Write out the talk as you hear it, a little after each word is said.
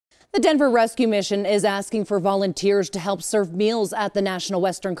The Denver Rescue Mission is asking for volunteers to help serve meals at the National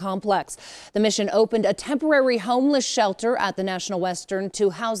Western Complex. The mission opened a temporary homeless shelter at the National Western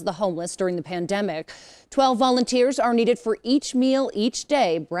to house the homeless during the pandemic. 12 volunteers are needed for each meal each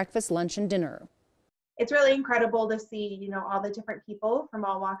day, breakfast, lunch, and dinner. It's really incredible to see, all the different people from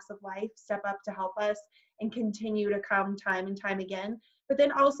all walks of life step up to help us and continue to come time and time again. But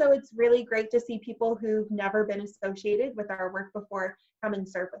then also it's really great to see people who've never been associated with our work before come and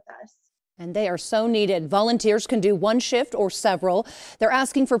serve with us. And they are so needed. Volunteers can do one shift or several. They're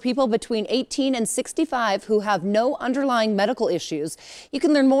asking for people between 18 and 65 who have no underlying medical issues. You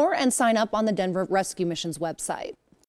can learn more and sign up on the Denver Rescue Mission's website.